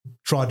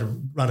tried to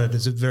run it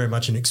as very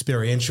much an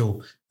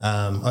experiential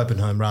open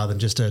home rather than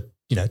just a,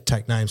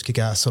 take names, kick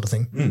ass sort of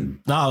thing.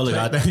 No,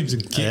 look, Take names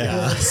and kick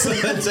ass.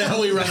 That's how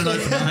we run an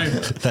open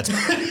home.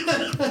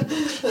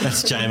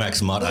 That's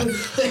J-Mac's motto.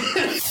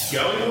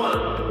 Going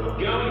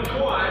once, going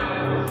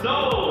twice,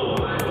 sold.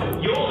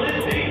 You're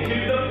listening to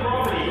the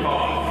Property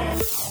Pod.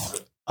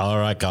 All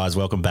right, guys,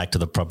 welcome back to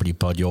the Property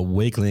Pod, your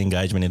weekly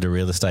engagement into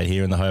real estate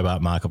here in the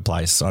Hobart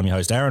Marketplace. I'm your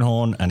host, Aaron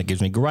Horn, and it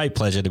gives me great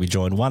pleasure to be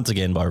joined once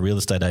again by real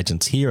estate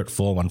agents here at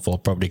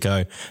 414 Property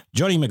Co,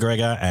 Johnny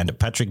McGregor and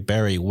Patrick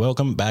Berry.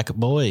 Welcome back,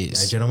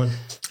 boys. Hey, gentlemen.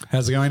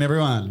 How's it going,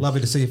 everyone?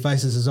 Lovely to see your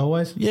faces as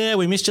always. Yeah,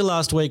 we missed you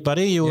last week,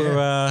 buddy. You were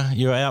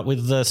out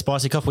with the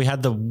spicy cough. We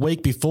had the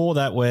week before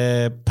that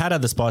where Pat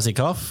had the spicy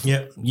cough.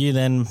 Yep. You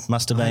then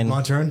must have been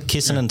my turn.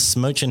 kissing and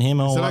smooching him.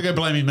 So don't go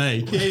blaming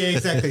me. Yeah,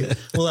 exactly.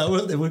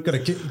 Well, we've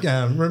got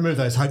to remove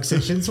those hug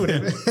sessions,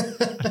 whatever.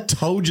 I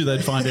told you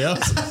they'd find out.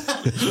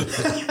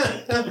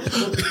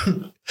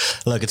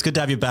 Look, it's good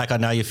to have you back. I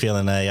know you're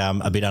feeling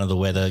a bit under the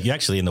weather. You're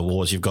actually in the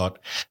wars. You've got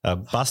a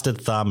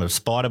busted thumb, a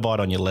spider bite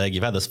on your leg.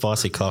 You've had the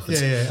spicy cough.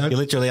 You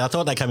literally, I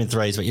thought they come in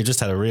threes, but you've just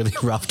had a really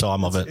rough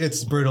time of it.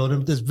 It's brutal.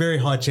 There's very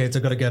high chance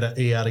I've got to go to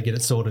ER to get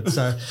it sorted.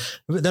 So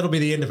that'll be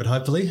the end of it,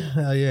 hopefully.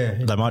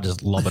 They might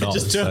just lob it off.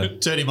 Just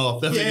turn him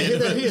off.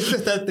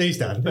 He's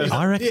done.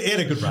 I reckon, he had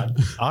a good run.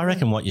 I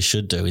reckon what you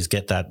should do is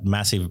get that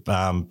massive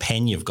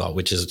pen you've got,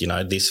 which is,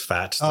 this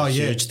fat,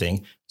 huge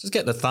thing. Just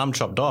get the thumb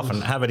chopped off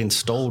and have it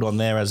installed on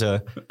there as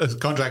a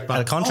contract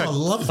button. I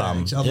love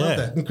thumb. I love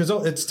that because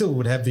it still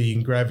would have the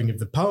engraving of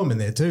the poem in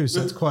there too.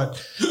 So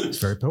it's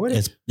very poetic.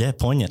 It's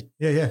poignant.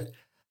 Yeah.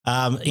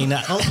 I'll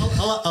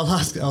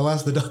ask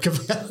the doc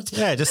about it.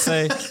 Yeah, just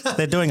say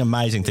they're doing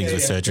amazing things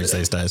with surgeries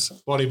these days.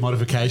 Body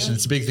modification,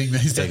 it's a big thing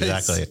these days.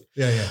 Exactly.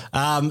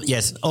 Yeah.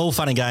 Yes, all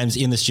fun and games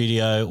in the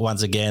studio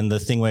once again. The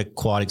thing we're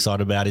quite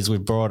excited about is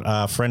we've brought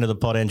a friend of the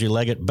pod, Andrew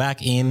Leggett,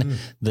 back in.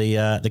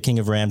 The king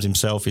of RAMS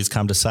himself has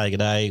come to say good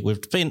day.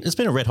 It's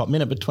been a red hot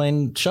minute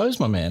between shows,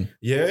 my man.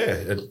 Yeah,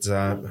 it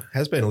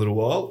has been a little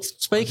while.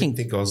 I didn't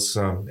think I was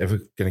ever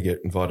going to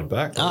get invited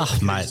back.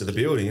 Mate. To the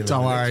building.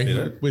 Don't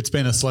worry. It's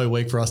been a slow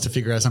week for us to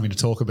figure out something to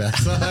talk about.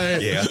 So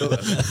yeah, I thought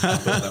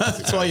that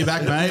that's why you're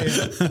back,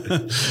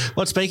 mate.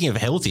 Well, speaking of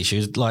health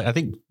issues, like I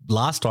think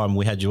last time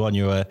we had you on,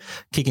 you were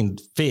kicking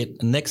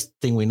fit. Next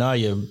thing we know,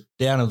 you're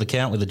down on the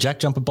count with a jack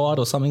jumper bite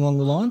or something along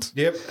the lines.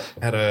 Yep,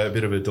 had a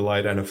bit of a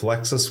delayed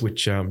anaphylaxis,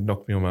 which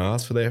knocked me on my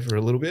ass for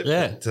a little bit.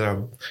 Yeah,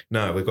 but,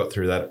 no, we got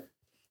through that.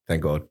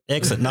 Thank God.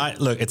 Excellent. No,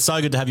 look, it's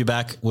so good to have you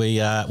back. We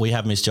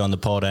have missed you on the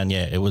pod, and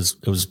yeah, it was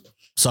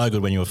so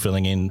good when you were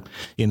filling in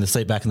the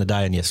seat back in the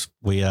day. And yes,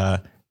 we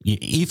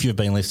if you've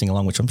been listening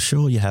along, which I'm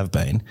sure you have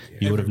been,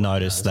 you would have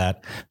noticed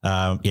that,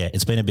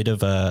 it's been a bit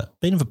of a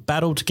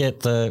battle to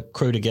get the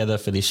crew together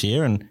for this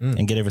year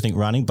and get everything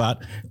running,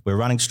 but we're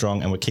running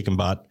strong and we're kicking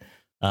butt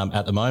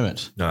at the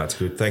moment. No, it's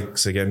good.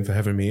 Thanks again for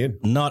having me in.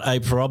 Not a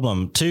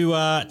problem.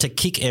 To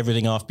kick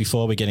everything off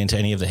before we get into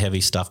any of the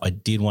heavy stuff, I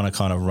did want to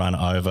kind of run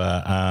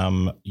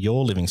over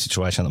your living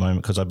situation at the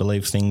moment because I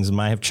believe things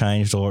may have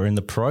changed or are in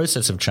the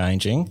process of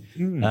changing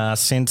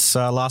since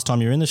last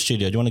time you were in the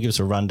studio. Do you want to give us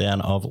a rundown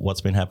of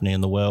what's been happening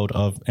in the world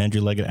of Andrew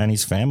Leggett and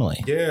his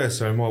family? Yeah,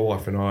 so my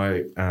wife and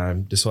I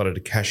decided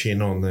to cash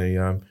in on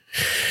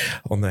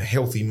the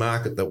healthy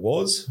market that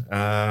was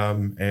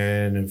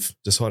and have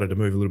decided to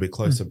move a little bit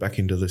closer back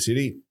into the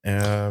city.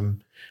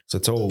 So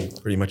it's all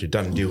pretty much a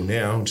done deal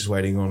now. I'm just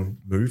waiting on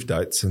move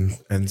dates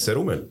and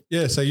settlement.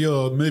 Yeah, so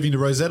you're moving to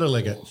Rosetta,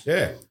 Leggett.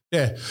 Yeah.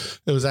 Yeah,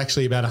 it was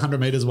actually about 100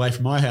 metres away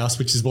from my house,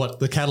 which is what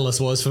the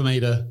catalyst was for me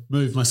to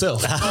move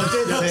myself. I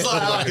was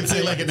like, I can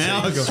see Leggett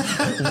now. I go,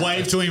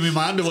 wave to him in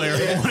my underwear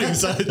every morning,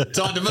 so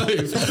time to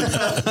move.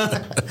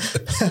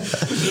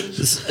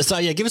 So,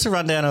 yeah, give us a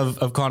rundown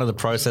of kind of the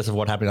process of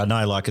what happened. I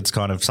know, like, it's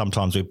kind of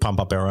sometimes we pump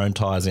up our own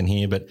tyres in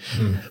here, but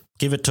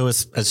give it to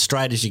us as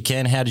straight as you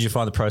can. How did you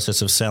find the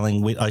process of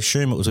selling? I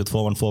assume it was with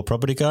 414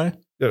 Property Co?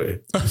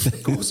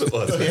 Of course it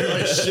was. I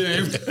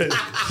assumed.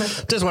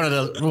 Just wanted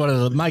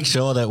to make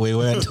sure that we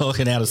weren't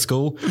talking out of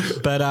school.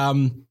 But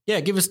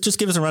give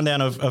us a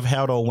rundown of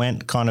how it all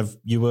went. Kind of,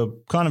 you were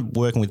kind of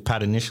working with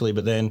Pat initially,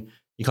 but then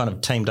you kind of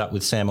teamed up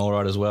with Sam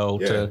Allright as well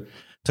to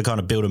kind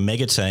of build a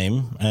mega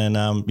team. And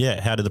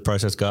how did the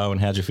process go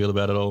and how did you feel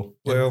about it all?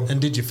 Well,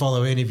 and did you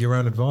follow any of your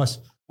own advice?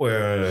 Well,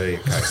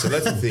 okay, so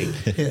that's the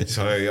thing.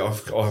 So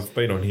I've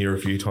been on here a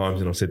few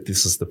times and I've said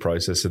this is the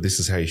process, so this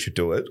is how you should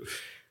do it.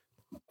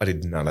 I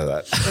did none of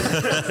that.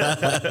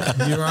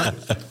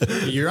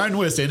 Your own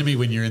worst enemy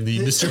when you're in the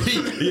industry.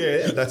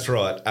 Yeah, that's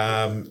right.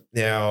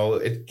 Now,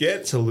 it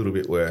gets a little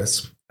bit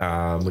worse,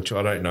 which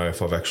I don't know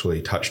if I've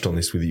actually touched on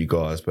this with you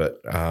guys,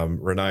 but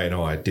Renee and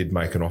I did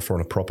make an offer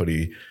on a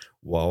property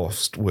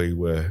whilst we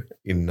were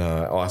in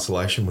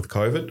isolation with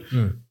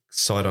COVID.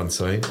 Sight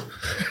unseen.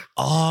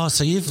 Oh,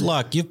 so you've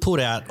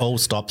put out all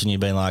stops and you've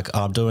been like,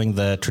 I'm doing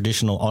the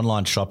traditional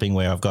online shopping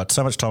where I've got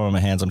so much time on my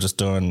hands, I'm just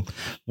doing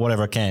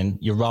whatever I can.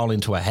 You roll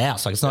into a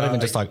house. Like it's not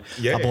even just like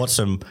I bought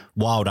some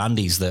wild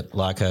undies that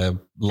like are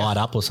light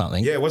up or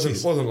something. Yeah, it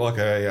wasn't like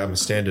a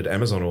standard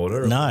Amazon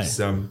order. It No. was,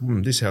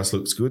 this house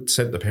looks good.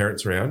 Sent the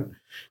parents around,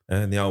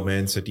 and the old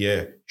man said,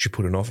 "Yeah, you should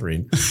put an offer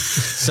in."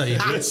 So you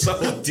did. So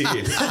I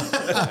did.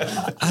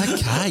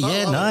 Okay,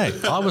 yeah, no,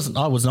 I was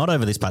not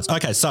over this part.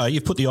 Okay, so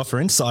you've put the offer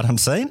in, sight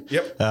unseen.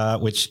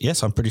 Yep. Which,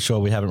 yes, I'm pretty sure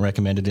we haven't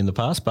recommended in the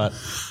past, but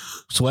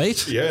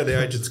sweet. Yeah,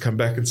 the agents come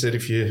back and said,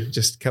 if you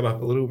just come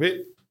up a little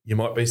bit, you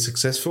might be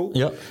successful.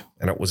 Yep.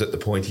 And it was at the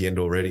pointy end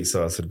already,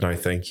 so I said, no,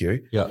 thank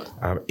you. Yep.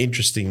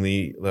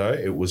 Interestingly, though,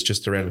 it was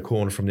just around the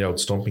corner from the old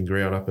stomping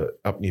ground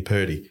up near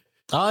Purdy.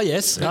 Oh,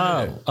 yes.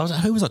 Yeah.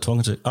 Who was I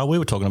talking to? Oh, we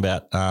were talking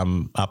about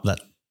up that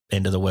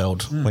end of the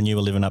world when you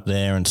were living up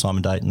there and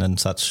Simon Dayton and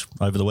such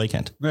over the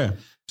weekend. Yeah.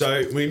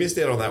 So we missed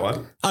out on that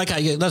one. Okay,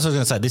 yeah, that's what I was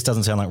going to say. This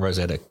doesn't sound like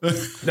Rosetta.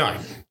 No.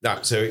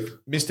 So we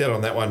missed out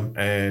on that one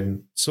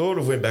and sort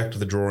of went back to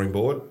the drawing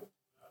board.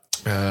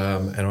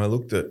 And I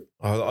looked at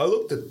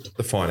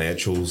the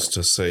financials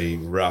to see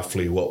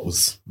roughly what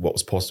was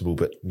possible,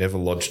 but never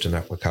lodged an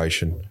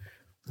application.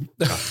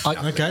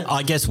 Okay.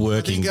 I guess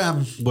I think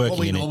what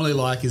we in normally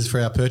like is for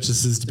our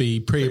purchases to be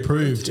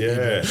pre-approved.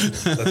 Yeah,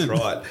 that's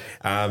right.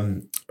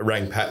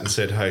 Rang Pat and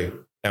said, "Hey,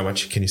 how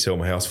much can you sell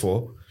my house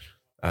for?"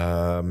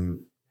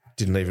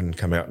 Didn't even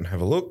come out and have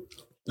a look.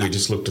 We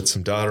just looked at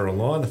some data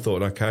online. I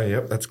thought, okay,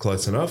 yep, that's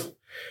close enough.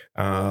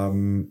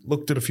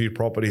 Looked at a few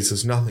properties.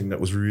 There's nothing that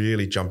was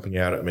really jumping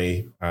out at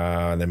me.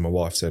 And then my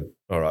wife said,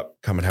 all right,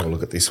 come and have a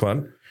look at this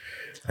one.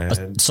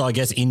 And So I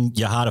guess in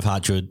your heart of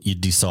hearts, you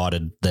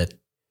decided that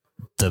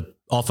the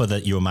offer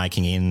that you were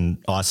making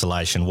in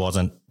isolation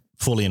wasn't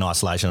fully in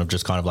isolation of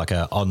just kind of like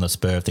a on the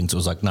spur of things. It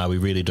was like, no, we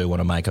really do want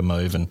to make a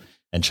move and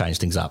change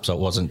things up. So it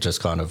wasn't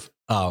just kind of,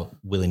 oh,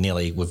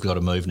 willy-nilly, we've got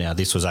to move now.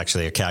 This was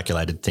actually a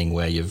calculated thing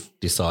where you've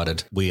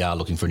decided we are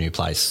looking for a new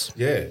place.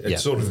 yeah, it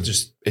sort of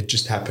just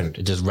happened.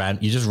 You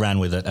just ran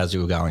with it as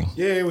you were going.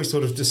 Yeah, we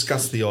sort of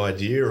discussed the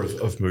idea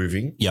of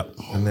moving. Yep.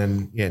 And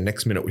then,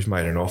 next minute we've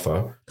made an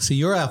offer. So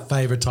you're our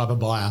favourite type of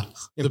buyer.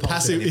 The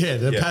passive,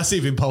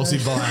 passive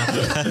impulsive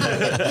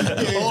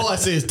buyer. All I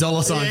see is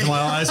dollar signs in my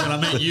eyes when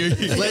I meet you.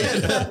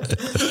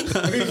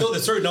 Have you thought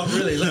this through? Not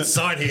really. Let's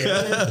sign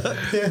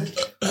here.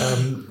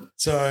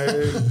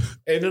 So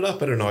ended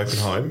up at an open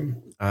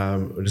home,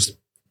 just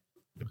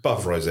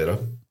above Rosetta,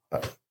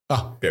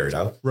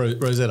 Berrydale.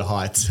 Rosetta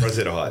Heights.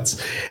 Rosetta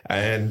Heights.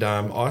 And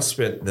I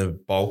spent the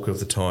bulk of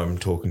the time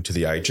talking to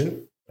the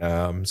agent.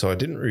 So I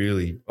didn't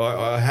really –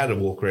 I had a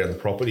walk around the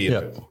property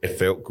and it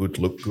felt good,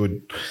 looked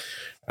good,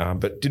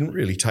 but didn't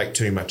really take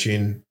too much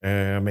in.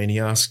 He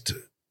asked,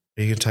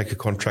 are you going to take a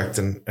contract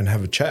and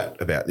have a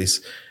chat about this?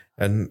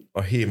 And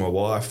I hear my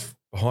wife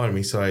behind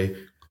me say,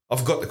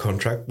 I've got the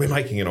contract. We're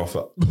making an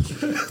offer.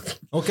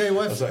 Okay,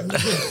 wife.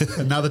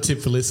 Another tip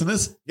for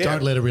listeners: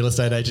 don't let a real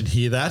estate agent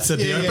hear that at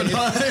the open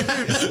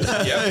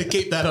home.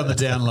 Keep that on the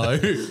down low.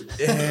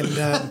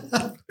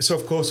 And so,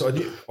 of course,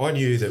 I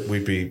knew that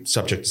we'd be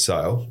subject to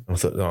sale. I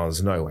thought,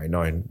 there's no way,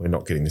 we're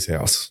not getting this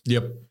house.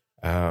 Yep.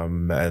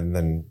 And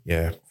then,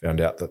 found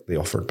out that the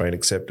offer had been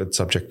accepted,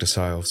 subject to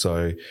sale.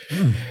 So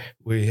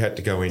we had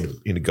to go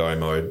into go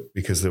mode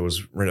because there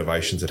was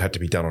renovations that had to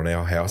be done on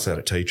our house out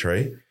at Tea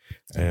Tree.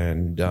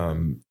 And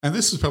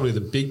this is probably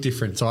the big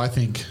difference, I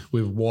think,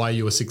 with why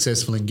you were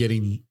successful in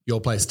getting your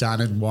place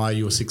done and why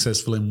you were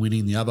successful in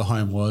winning the other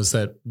home was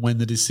that when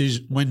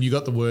you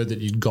got the word that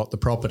you'd got the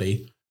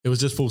property, it was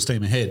just full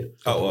steam ahead.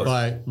 Oh, it was.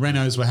 Like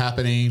renos were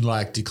happening,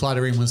 like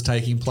decluttering was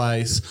taking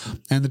place,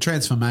 and the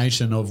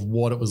transformation of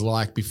what it was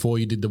like before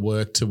you did the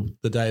work to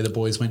the day the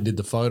boys went and did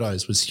the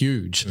photos was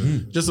huge.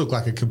 It just looked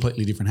like a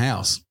completely different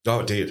house. Oh,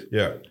 it did,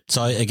 yeah.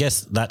 So I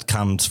guess that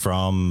comes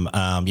from,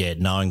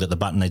 knowing that the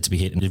button needs to be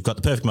hit and you've got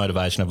the perfect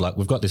motivation of like,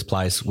 we've got this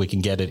place, we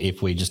can get it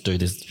if we just do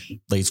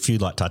these few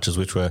light touches,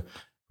 which were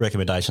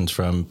recommendations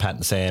from Pat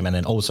and Sam, and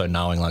then also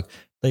knowing like,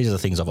 these are the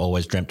things I've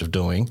always dreamt of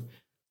doing.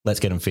 Let's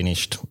get them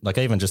finished. Like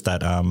even just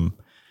that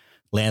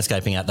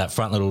landscaping at that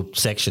front little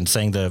section,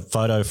 seeing the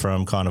photo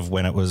from kind of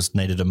when it was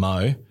needed a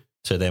mow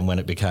to then when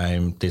it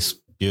became this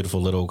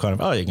beautiful little kind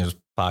of, you can just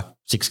park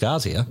 6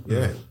 cars here.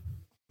 Yeah.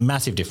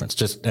 Massive difference.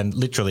 Just and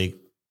literally,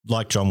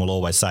 like John will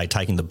always say,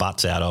 taking the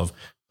butts out of,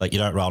 like you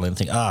don't roll in and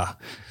think, that'd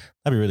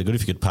be really good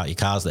if you could park your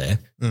cars there.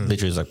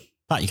 Literally it's like,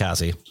 park your cars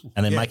here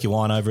and then make your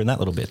wine over in that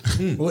little bit.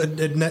 Well,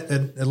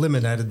 it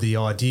eliminated the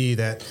idea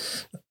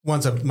that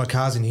once my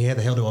car's in here, how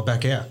the hell do I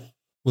back out?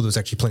 Well, there's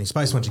actually plenty of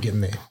space once you get in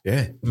there.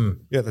 Yeah,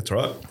 yeah, that's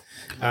right.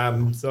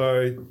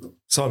 So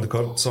signed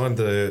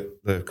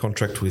the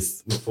contract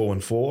with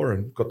 414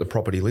 and got the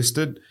property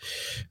listed.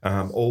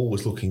 All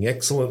was looking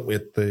excellent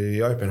with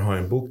the open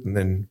home booked, and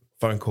then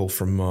phone call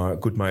from my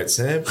good mate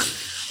Sam.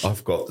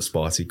 I've got the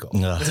spicy coffee.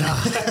 Got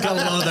a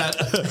lot of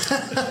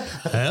that.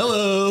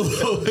 Hello.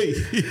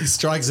 He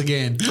strikes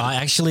again.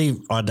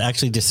 I'd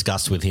actually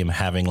discussed with him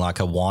having like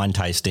a wine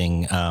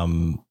tasting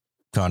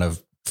kind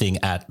of thing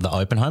at the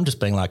open home, just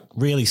being like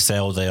really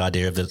sell the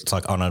idea of it's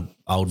like on an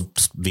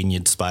old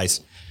vineyard space.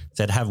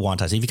 Said have wine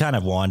tasting. If you can't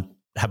have wine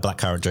have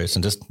blackcurrant juice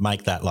and just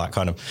make that like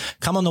kind of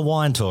come on the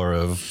wine tour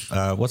of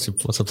what's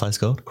the place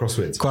called?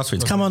 Crosswinds.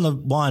 Come on the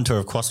wine tour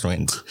of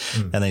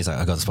Crosswinds. And then he's like,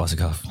 I got the spicy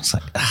coffee. It's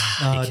like,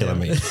 you're killing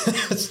me.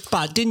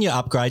 But didn't you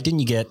upgrade? Didn't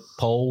you get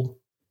Paul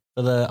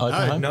for the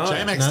open home? No,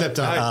 J-Mac stepped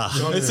up.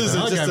 This is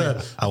just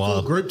a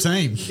full group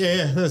team.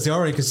 Yeah, that's the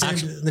irony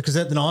because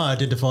then I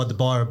identified the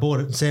buyer who bought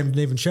it and Sam didn't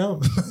even show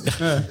him.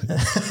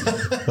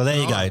 Well, there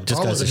you go.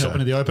 Just I goes wasn't to show.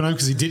 helping at the open home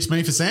because he ditched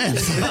me for Sam.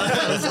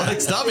 I was like,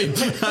 stop him.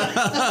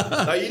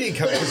 No, you didn't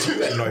come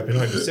to an open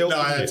home yourself. No,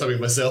 I had something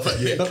myself.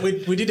 But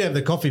we did have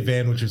the coffee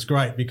van, which was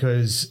great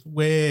because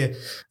there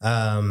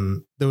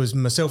was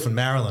myself and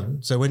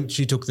Marilyn. So when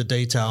she took the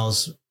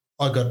details,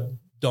 I got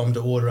Dom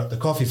to order up the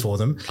coffee for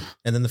them.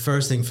 And then the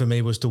first thing for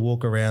me was to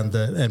walk around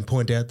and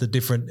point out the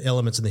different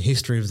elements in the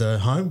history of the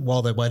home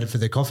while they waited for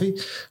their coffee.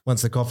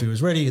 Once the coffee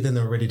was ready, then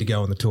they were ready to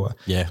go on the tour.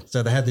 Yeah.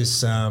 So they had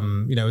this,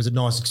 it was a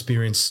nice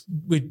experience.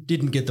 We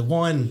didn't get the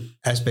wine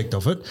aspect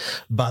of it,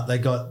 but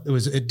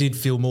it did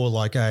feel more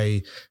like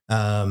a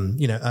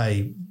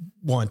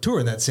wine tour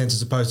in that sense,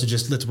 as opposed to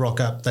just let's rock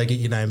up, they get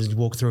your names and you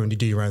walk through and you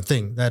do your own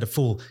thing. They had a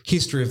full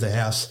history of the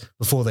house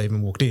before they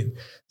even walked in.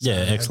 So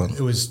excellent.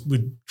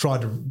 We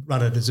tried to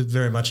run it as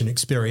very much an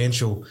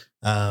experiential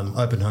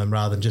open home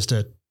rather than just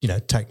a,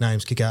 take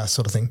names, kick ass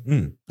sort of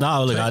thing.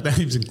 No, look, Take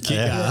names and kick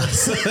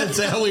ass.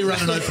 That's how we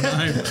run an open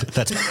home.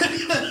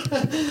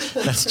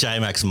 That's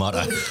J-Mac's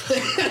motto.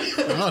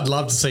 I'd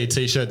love to see a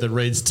T-shirt that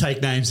reads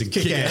 "Take names and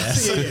kick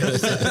ass."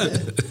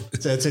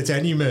 So it's our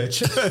new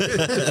merch.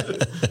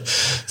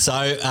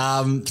 So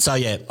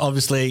yeah,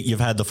 obviously you've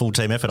had the full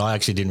team effort. I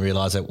actually didn't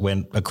realise it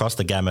went across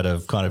the gamut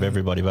of kind of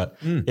everybody, but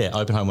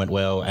open home went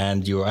well,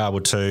 and you were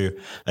able to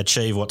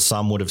achieve what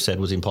some would have said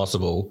was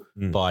impossible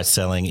by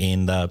selling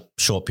in the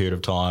short period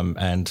of time,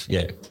 and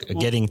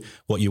getting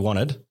what you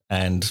wanted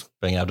and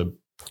being able to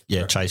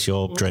chase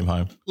your dream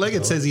home.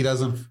 Leggett says he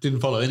didn't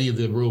follow any of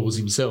the rules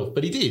himself,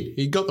 but he did.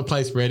 He got the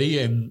place ready,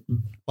 and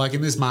like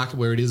in this market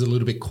where it is a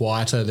little bit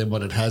quieter than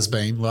what it has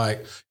been,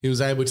 like he was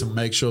able to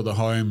make sure the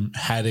home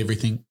had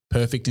everything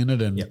perfect in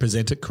it and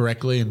present it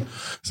correctly. And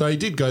so he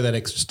did go that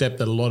extra step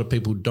that a lot of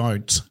people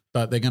don't,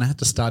 but they're going to have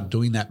to start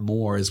doing that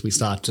more as we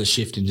start to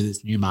shift into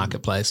this new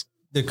marketplace.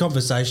 The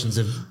conversations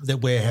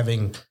that we're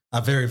having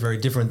are very, very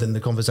different than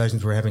the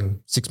conversations we were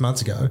having 6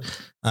 months ago.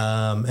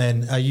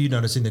 And are you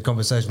noticing the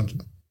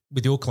conversation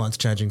with your clients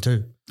changing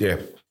too? Yeah,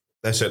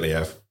 they certainly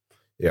have.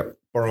 Yeah,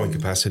 borrowing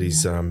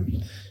capacity's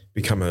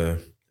become a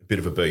bit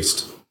of a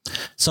beast.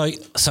 So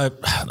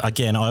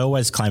again, I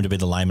always claim to be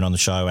the layman on the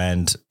show,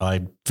 and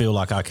I feel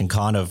like I can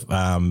kind of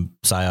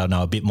say I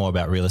know a bit more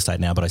about real estate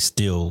now, but I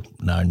still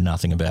know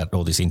nothing about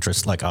all this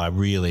interest. Like I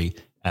really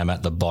am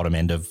at the bottom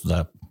end of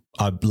the.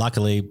 I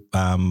luckily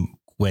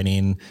went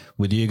in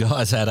with you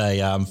guys at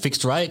a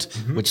fixed rate,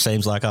 which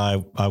seems like I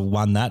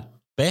won that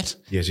bet.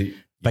 Yes,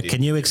 but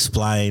can you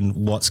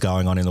explain what's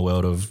going on in the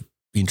world of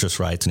interest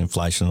rates and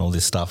inflation and all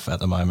this stuff at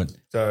the moment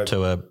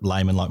to a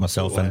layman like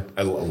myself?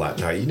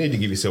 No, you need to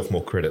give yourself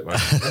more credit, mate.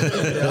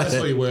 I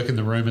saw you work in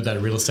the room at that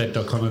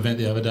realestate.com event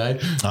the other day.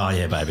 Oh,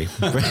 yeah, baby.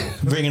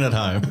 Bringing it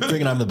home.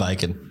 Bringing home the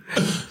bacon.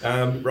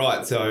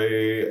 Right, so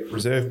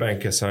Reserve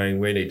Bank are saying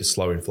we need to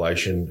slow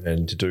inflation,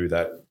 and to do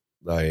that,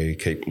 they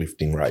keep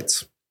lifting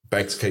rates.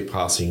 Banks keep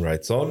passing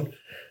rates on.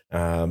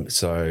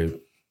 So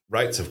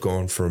rates have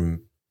gone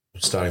from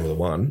starting with a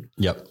 1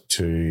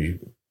 to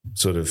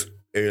sort of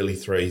early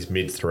 3s,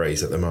 mid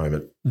 3s at the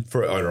moment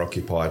for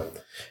owner-occupied.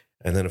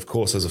 And then, of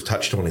course, as I've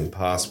touched on in the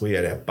past, we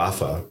add our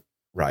buffer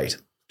rate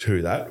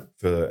to that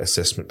for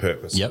assessment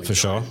purpose. Yep, for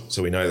sure.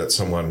 So we know that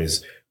someone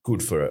is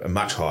good for a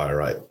much higher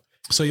rate.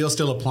 So you're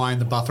still applying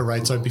the buffer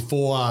rate. So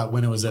before,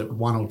 when it was at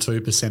 1 or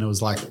 2%, it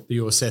was like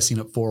you were assessing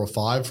at 4 or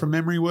 5 from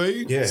memory, were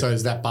you? Yeah. So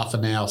is that buffer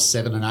now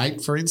 7 and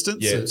 8, for instance?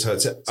 Yeah. So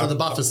the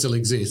buffer still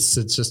exists.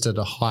 It's just at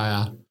a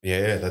higher.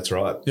 Yeah, that's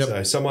right. Yep.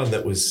 So someone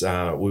that was,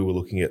 we were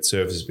looking at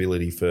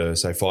serviceability for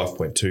say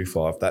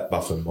 5.25, that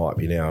buffer might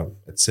be now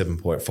at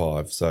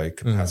 7.5. So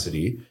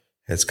capacity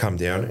has come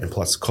down, and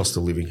plus the cost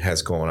of living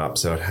has gone up.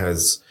 So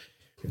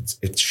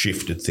it's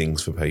shifted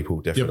things for people,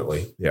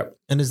 definitely. Yep.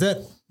 And has that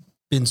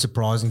been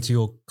surprising to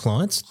your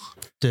clients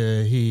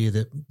to hear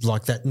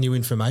that new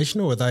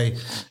information, or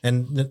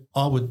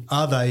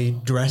are they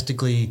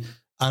drastically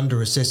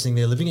under assessing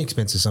their living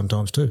expenses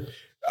sometimes too?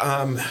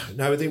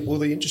 No,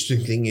 the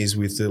interesting thing is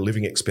with the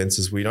living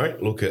expenses, we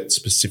don't look at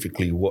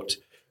specifically what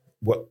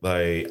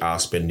they are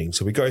spending.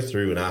 So we go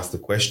through and ask the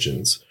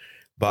questions,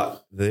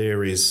 but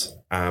there's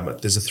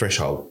a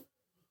threshold.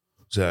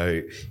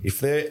 So if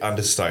they're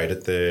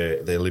understated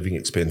their living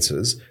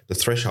expenses, the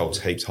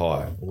threshold's heaps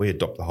higher. We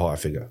adopt the higher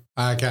figure.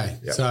 Okay.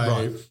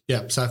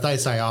 Yep. So if they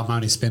say I'm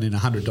only spending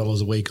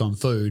 $100 a week on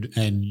food,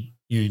 and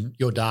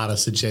your data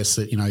suggests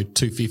that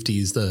 $250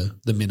 is the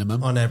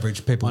minimum. On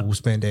average, people will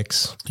spend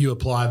X. You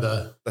apply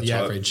the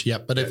average. Right.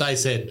 Yep. But if they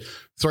said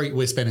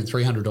we're spending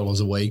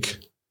 $300 a week,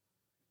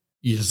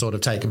 you just sort of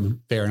take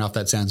them. Fair enough.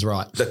 That sounds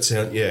right.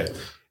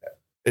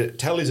 It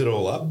tallies it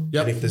all up.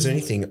 Yep. And if there's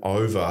anything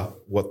over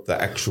what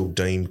the actual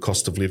deemed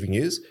cost of living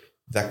is,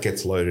 that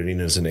gets loaded in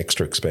as an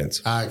extra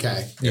expense.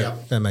 Okay. Yeah,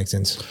 that makes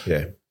sense.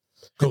 Yeah.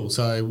 Cool.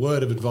 So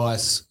word of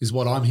advice is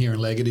what I'm hearing,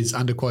 Leggett, is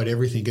underquote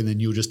everything and then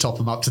you'll just top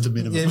them up to the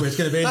minimum. Yeah, where it's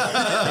going to be.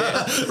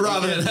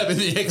 Rather than having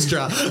the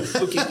extra.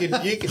 Look, you can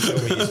tell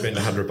me you spend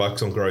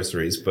 $100 on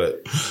groceries,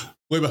 but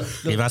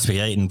You must be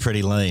eating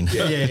pretty lean.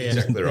 yeah,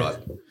 exactly right.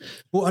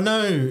 Well, I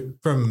know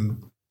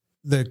from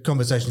the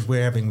conversations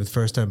we're having with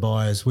first-home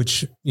buyers,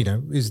 which, you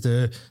know, is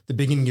the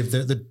beginning of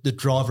the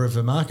driver of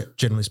the market,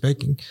 generally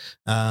speaking,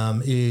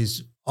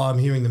 is I'm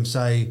hearing them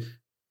say,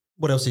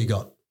 what else have you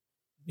got?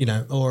 You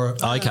know, or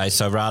Okay,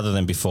 so rather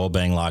than before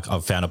being like,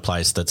 I've found a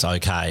place that's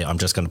okay, I'm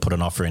just going to put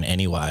an offer in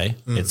anyway,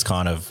 it's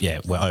kind of,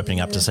 we're opening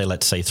up to see,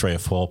 let's see 3 or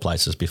 4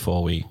 places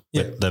before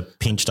the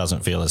pinch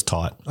doesn't feel as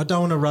tight. I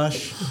don't want to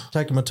rush,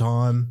 taking my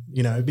time,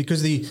 you know,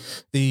 because the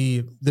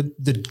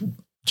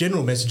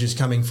general messages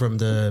coming from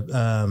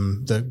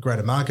the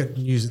greater market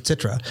news,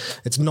 etc.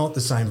 It's not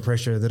the same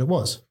pressure that it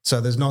was.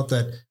 So there's not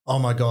that, oh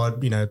my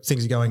God, you know,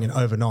 things are going in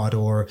overnight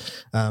or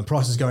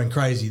prices going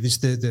crazy.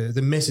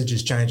 The message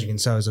is changing,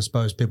 and so is, I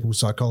suppose, people's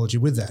psychology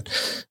with that.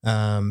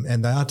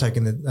 And they are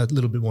taking a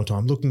little bit more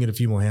time, looking at a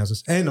few more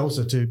houses, and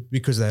also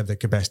because they have the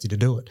capacity to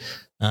do it.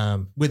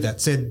 With that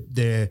said,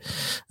 there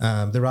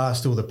are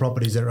still the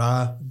properties that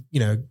are, you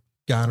know,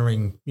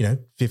 garnering, you know,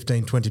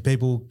 15, 20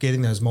 people,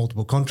 getting those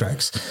multiple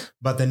contracts,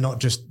 but they're not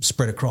just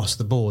spread across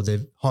the board.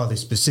 They're highly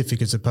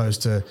specific as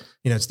opposed to,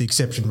 you know, it's the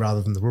exception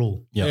rather than the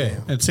rule.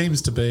 Yeah. It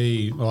seems to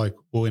be like,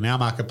 well, in our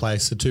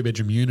marketplace, a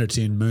 2-bedroom unit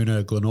in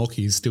Moona,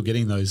 Glenorchy is still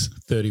getting those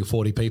 30 or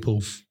 40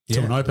 people to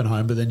an open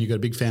home, but then you've got a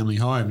big family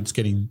home, it's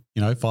getting,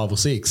 you know, 5 or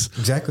 6.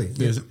 Exactly.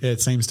 Yeah.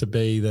 It seems to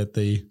be that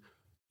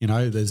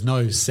there's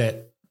no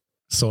set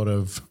sort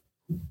of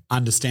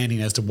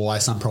understanding as to why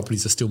some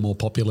properties are still more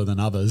popular than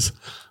others.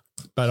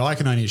 But I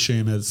can only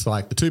assume it's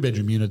like the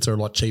 2-bedroom units are a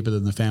lot cheaper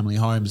than the family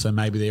homes, so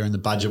maybe they're in the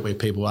budget where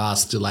people are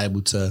still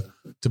able to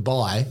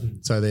buy,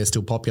 so they're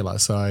still popular.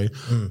 So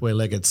where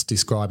Leggett's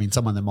describing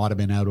someone that might have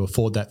been able to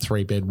afford that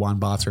 3-bed,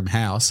 1-bathroom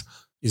house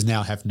is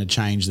now having to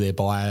change their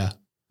buyer.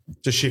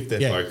 To shift their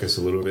focus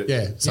a little bit.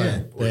 Yeah. So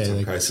Or in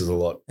some cases a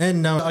lot.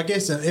 And I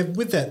guess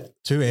with that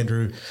too,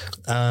 Andrew,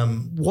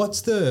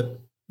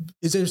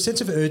 is there a sense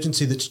of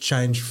urgency that's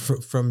changed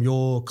from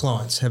your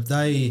clients?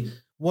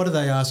 What are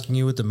they asking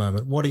you at the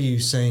moment? What are you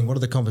seeing? What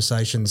are the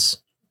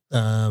conversations?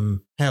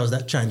 How has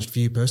that changed for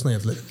you personally?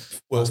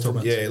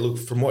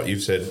 From what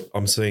you've said,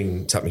 I'm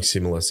seeing something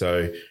similar.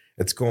 So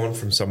it's gone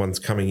from someone's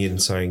coming in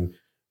saying,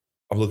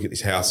 I'm looking at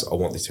this house, I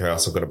want this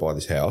house, I've got to buy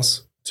this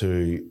house,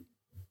 to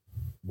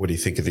what do you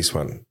think of this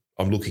one?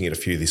 I'm looking at a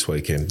few this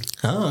weekend.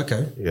 Oh,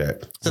 okay. Yeah.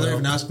 So they're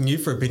even asking you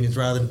for opinions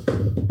rather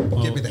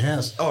than get me the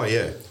house. Oh,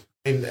 yeah.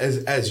 And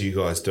as you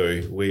guys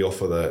do, we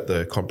offer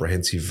the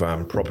comprehensive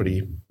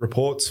property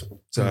reports.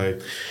 So,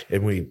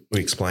 and we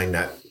explain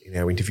that in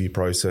our interview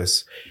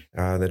process,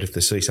 that if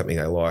they see something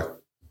they like,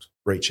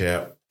 reach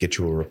out, get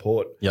you a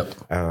report. Yep.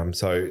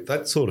 So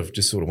that sort of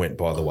went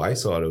by the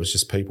wayside. It was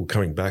just people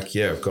coming back,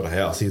 I've got a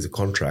house, here's a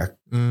contract.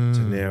 So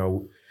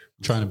now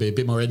trying to be a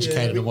bit more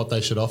educated on what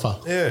they should offer.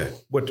 Yeah.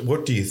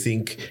 What do you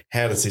think?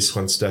 How does this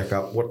one stack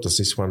up? What does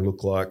this one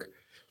look like?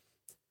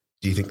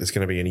 Do you think there's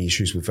going to be any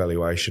issues with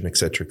valuation, et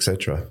cetera, et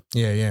cetera?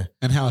 Yeah.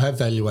 And how have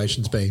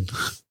valuations been?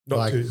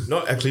 Not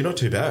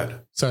too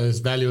bad. So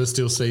does valuers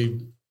still see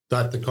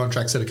that the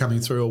contracts that are coming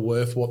through are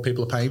worth what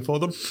people are paying for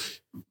them?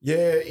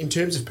 Yeah, in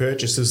terms of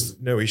purchases,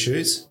 no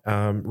issues.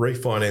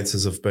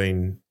 Refinances have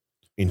been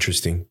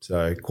interesting.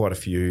 So quite a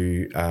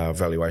few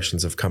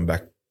valuations have come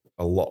back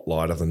a lot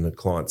lighter than the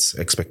client's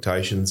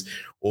expectations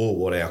or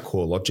what our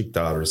core logic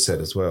data has said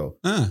as well.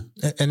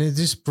 And is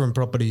this from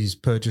properties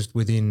purchased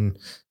within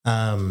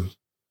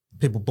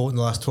people bought in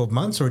the last 12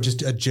 months or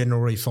just a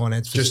general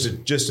refinance?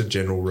 Just a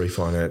general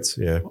refinance,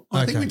 yeah.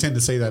 I think we tend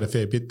to see that a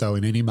fair bit though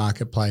in any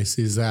marketplace,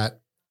 is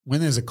that when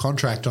there's a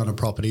contract on a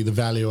property, the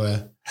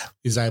valuer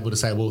is able to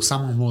say, well,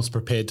 someone was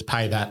prepared to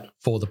pay that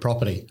for the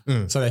property.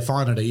 So they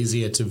find it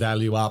easier to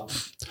value up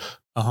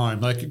a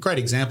home. Like a great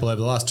example,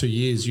 over the last 2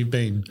 years, you've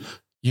been –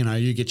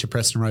 you get your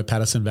Preston Road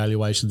Patterson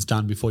valuations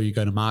done before you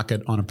go to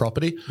market on a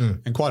property,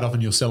 and quite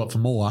often you'll sell it for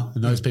more,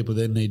 and those people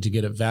then need to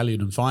get it valued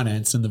and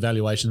financed, and the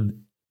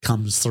valuation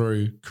comes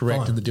through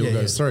correct and the deal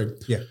goes through.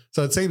 Yeah.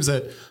 So it seems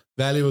that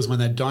valuers, when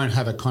they don't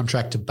have a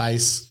contract to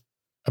base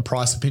a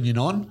price opinion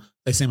on,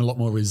 they seem a lot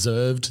more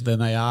reserved than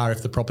they are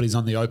if the property's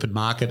on the open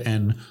market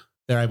and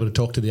they're able to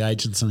talk to the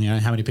agents and,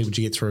 how many people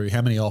do you get through?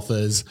 How many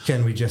offers?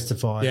 Can we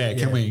justify?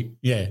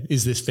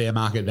 Is this fair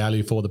market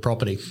value for the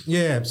property?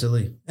 Yeah,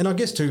 absolutely. And I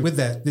guess too, with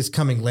that, this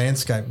coming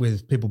landscape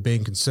with people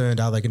being concerned,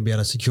 are they going to be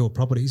able to secure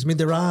properties? I mean,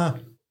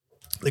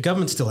 the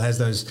government still has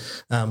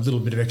those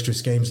little bit of extra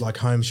schemes like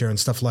home share and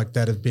stuff like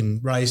that have been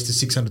raised to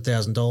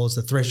 $600,000.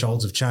 The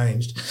thresholds have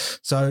changed.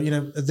 So,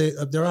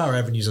 there are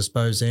avenues, I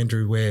suppose,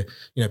 Andrew, where,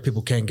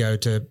 people can go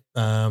to,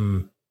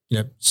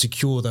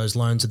 secure those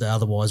loans that they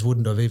otherwise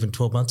wouldn't have even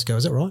 12 months ago.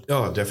 Is that right?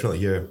 Oh, definitely,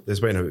 yeah. There's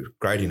been a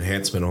great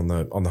enhancement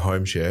on the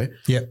home share.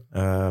 Yeah.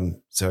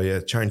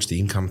 Changed the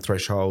income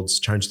thresholds,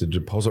 changed the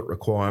deposit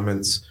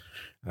requirements,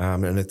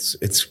 and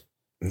it's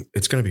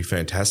it's going to be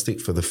fantastic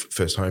for the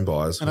first home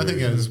buyers. And I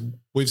think as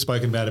we've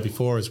spoken about it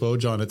before as well,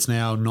 John, it's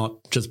now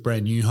not just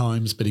brand new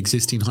homes, but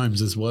existing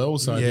homes as well.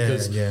 So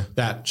because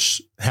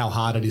that's how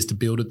hard it is to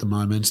build at the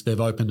moment, they've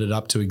opened it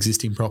up to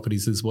existing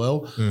properties as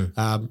well.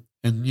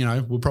 And, you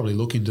know, we'll probably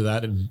look into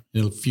that in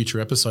a future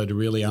episode to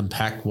really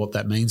unpack what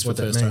that means for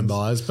first home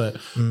buyers. But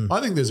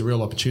I think there's a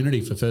real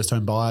opportunity for first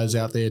home buyers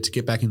out there to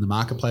get back in the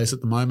marketplace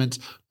at the moment.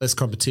 Less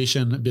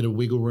competition, a bit of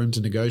wiggle room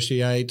to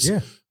negotiate.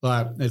 Yeah.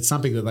 But it's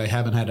something that they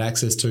haven't had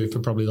access to for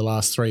probably the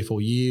last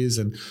 3-4 years.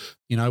 And,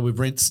 you know, with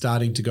rents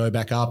starting to go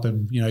back up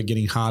and, you know,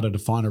 getting harder to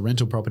find a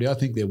rental property, I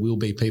think there will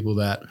be people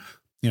that,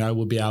 you know,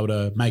 will be able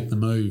to make the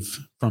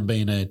move from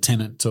being a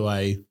tenant to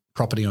a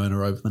property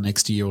owner over the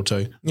next year or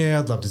two. Yeah,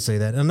 I'd love to see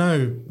that. I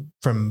know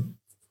from,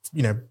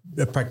 you know,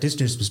 a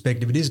practitioner's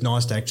perspective, it is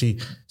nice to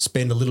actually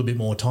spend a little bit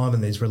more time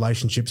in these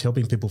relationships,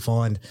 helping people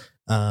find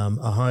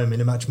a home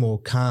in a much more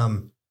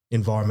calm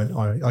environment,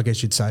 I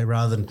guess you'd say,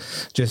 rather than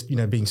just, you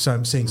know,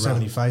 seeing so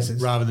many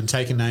faces. Rather than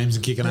taking names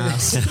and kicking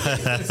ass.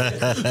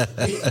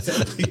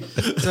 Exactly.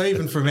 So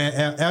even from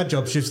our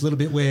job shifts a little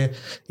bit where,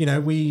 you know,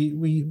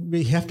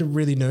 we have to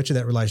really nurture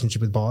that relationship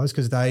with buyers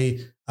because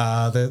they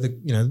are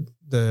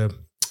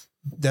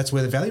that's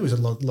where the value is a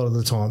lot of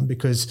the time,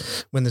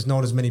 because when there's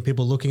not as many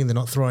people looking and they're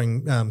not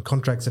throwing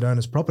contracts at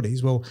owners'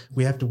 properties, well,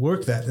 we have to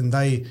work that. And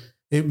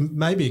it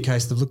may be a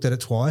case they've looked at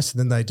it twice and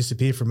then they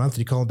disappear for a month and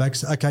you call them back and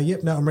say, okay,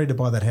 yep, no, I'm ready to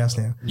buy that house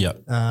now.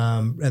 Yep.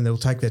 And they'll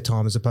take their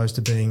time as opposed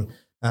to being,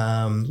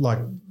 like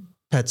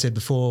Pat said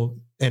before,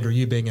 Andrew,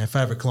 you being our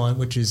favourite client,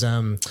 which is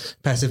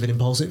passive and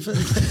impulsive.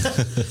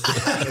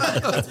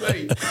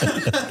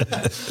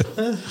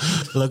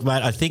 Look,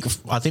 mate, I think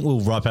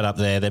we'll wrap it up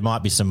there. There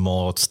might be some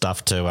more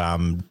stuff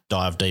to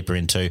dive deeper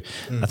into.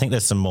 I think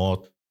there's some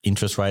more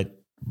interest rate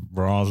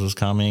rises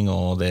coming,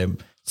 or there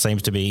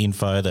seems to be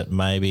info that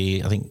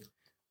maybe, I think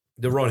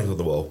the writing on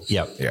the wall.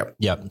 Yep.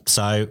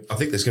 So I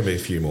think there's going to be a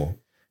few more.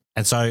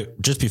 And so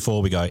just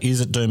before we go, is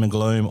it doom and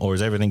gloom or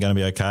is everything going to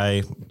be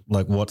okay?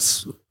 Like No,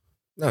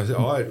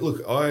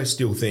 I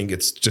still think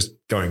it's just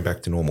going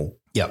back to normal.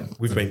 Yeah.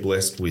 We've been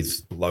blessed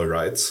with low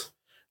rates.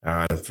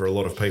 For a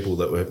lot of people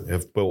that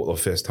have bought their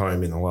first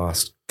home in the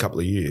last couple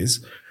of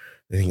years,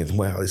 they're thinking,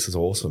 wow, this is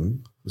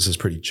awesome. This is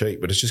pretty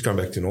cheap, but it's just going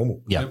back to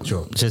normal. Yeah,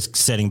 sure. Just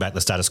setting back the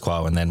status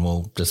quo and then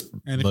we'll just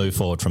move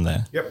forward from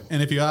there. Yep.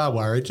 And if you are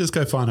worried, just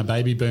go find a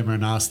baby boomer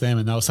and ask them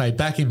and they'll say,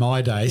 back in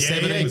my day,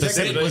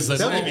 17% was the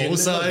normal.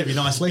 So that'd be a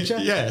nice lecture.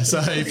 Yeah, so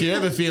if you're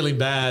ever feeling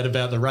bad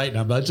about the rate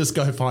number, just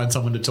go find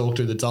someone to talk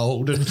to that's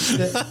old and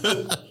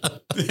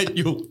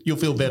you'll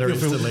feel better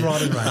instantly. All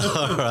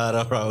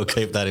right. We'll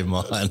keep that in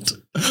mind.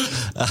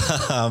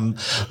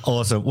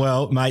 Awesome.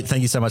 Well, mate,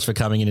 thank you so much for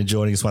coming in and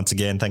joining us once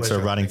again. Thanks for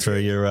running through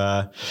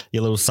your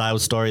little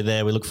sales story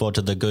there. We look forward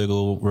to the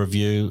Google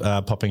review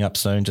popping up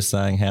soon, just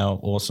saying how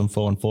awesome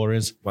 4 and 4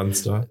 is. 1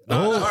 star.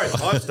 No,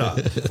 5 star.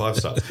 5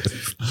 star.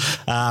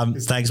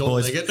 Thanks,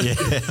 boys.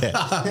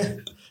 Yeah.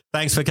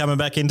 Thanks for coming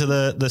back into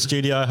the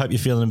studio. I hope you're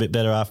feeling a bit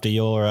better after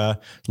your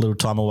little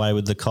time away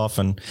with the cough,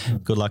 and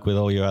good luck with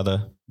all your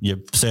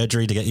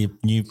surgery to get your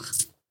new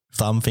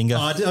thumb finger.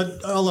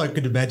 All I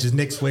could imagine is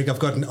next week I've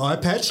got an eye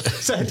patch.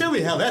 So tell me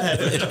how that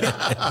happened.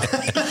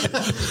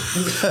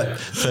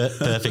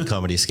 Perfect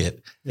comedy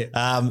skit.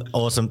 Yeah.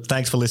 Awesome.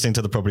 Thanks for listening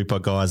to the Property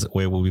Pod, guys.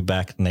 We will be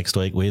back next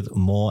week with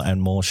more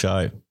and more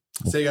show.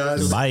 See you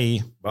guys. Bye.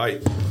 Bye.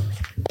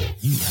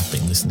 You have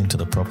been listening to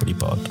the Property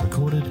Pod,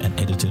 recorded and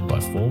edited by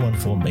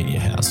 414 Media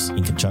House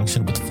in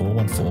conjunction with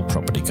 414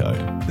 Property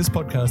Code. This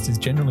podcast is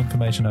general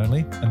information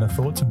only, and the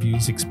thoughts and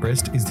views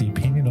expressed is the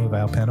opinion of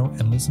our panel,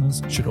 and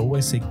listeners should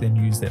always seek and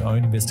use their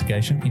own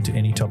investigation into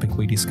any topic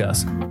we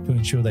discuss to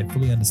ensure they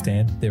fully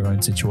understand their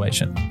own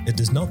situation. It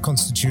does not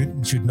constitute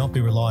and should not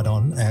be relied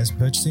on as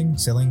purchasing,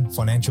 selling,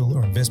 financial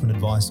or investment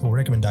advice or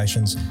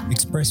recommendations,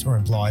 express or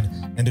implied,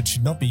 and it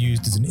should not be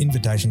used as an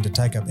invitation to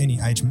take up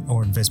any agent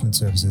or investment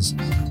services.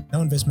 No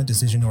investment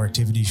decision or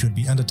activity should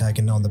be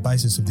undertaken on the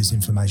basis of this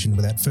information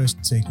without first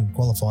seeking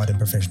qualified and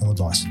professional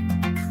advice.